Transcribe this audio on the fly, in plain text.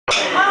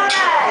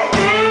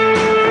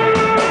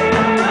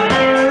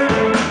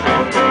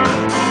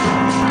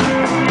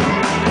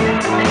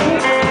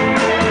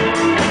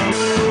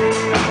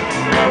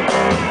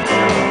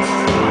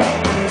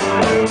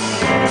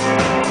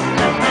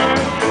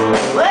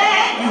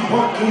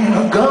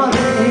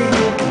gunning.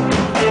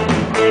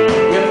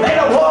 You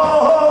better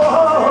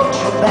watch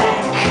your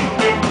back.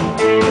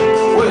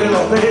 Well,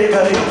 I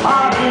beg your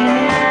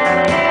pardon.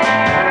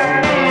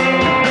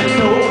 There's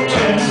no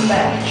turning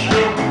back.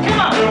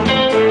 Come on,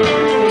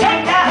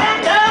 take the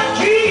hand of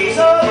Jesus.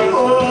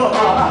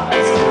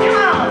 Come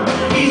on,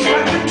 he's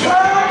working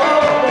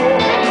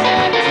trouble,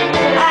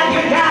 and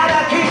you gotta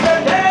keep the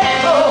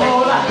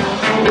devil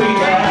way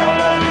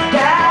down,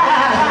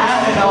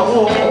 down.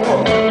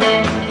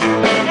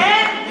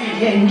 And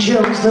the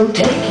angels, they'll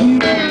take you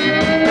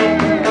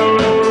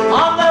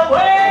on the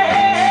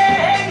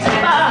wings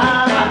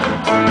above.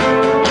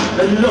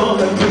 The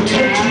Lord will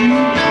protect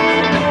you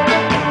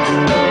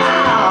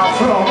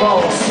from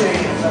all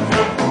sin.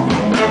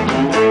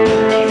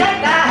 Take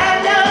the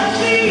hand of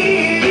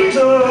Jesus,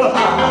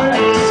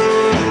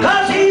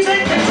 'cause he's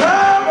in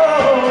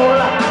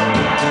control,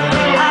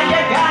 and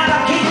you gotta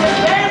keep the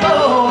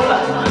devil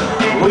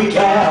way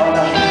down,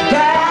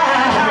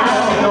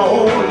 down,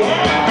 oh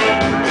yeah.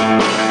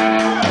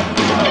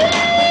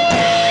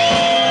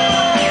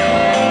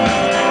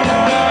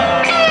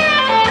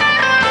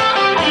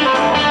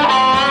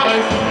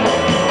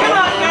 Come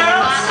on,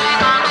 girls.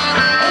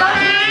 Come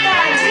on, you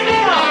guys, sit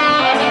down.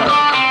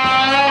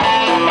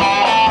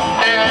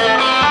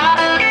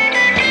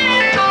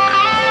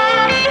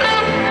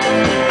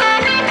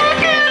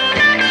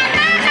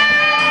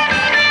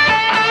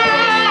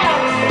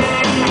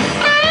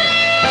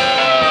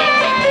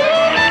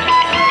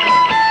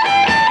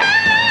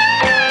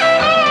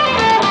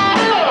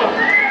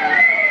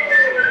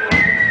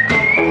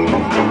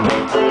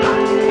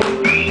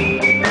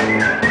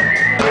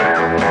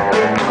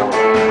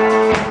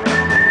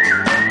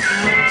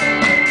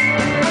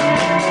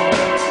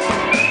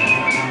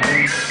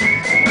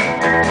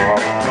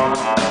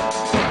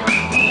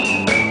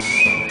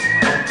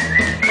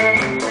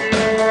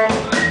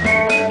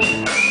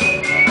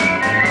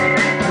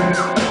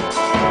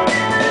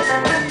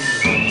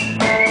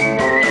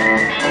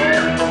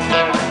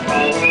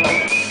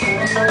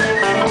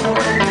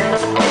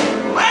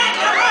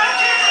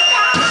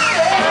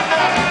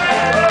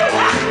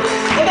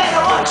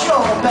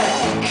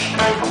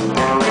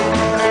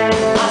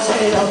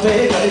 I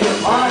beg your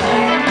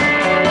pardon.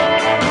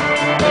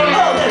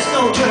 Oh, there's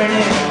no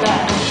turning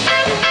back.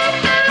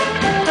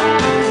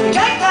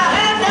 Take the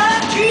hand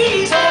of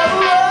Jesus,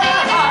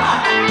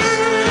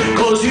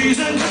 'cause he's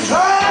in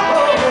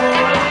control.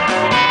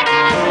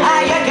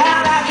 You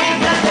gotta keep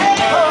the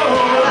devil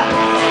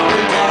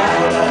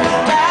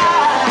down,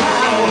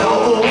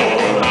 down.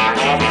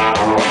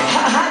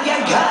 You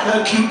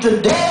gotta keep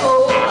the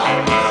devil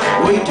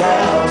way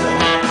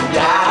down.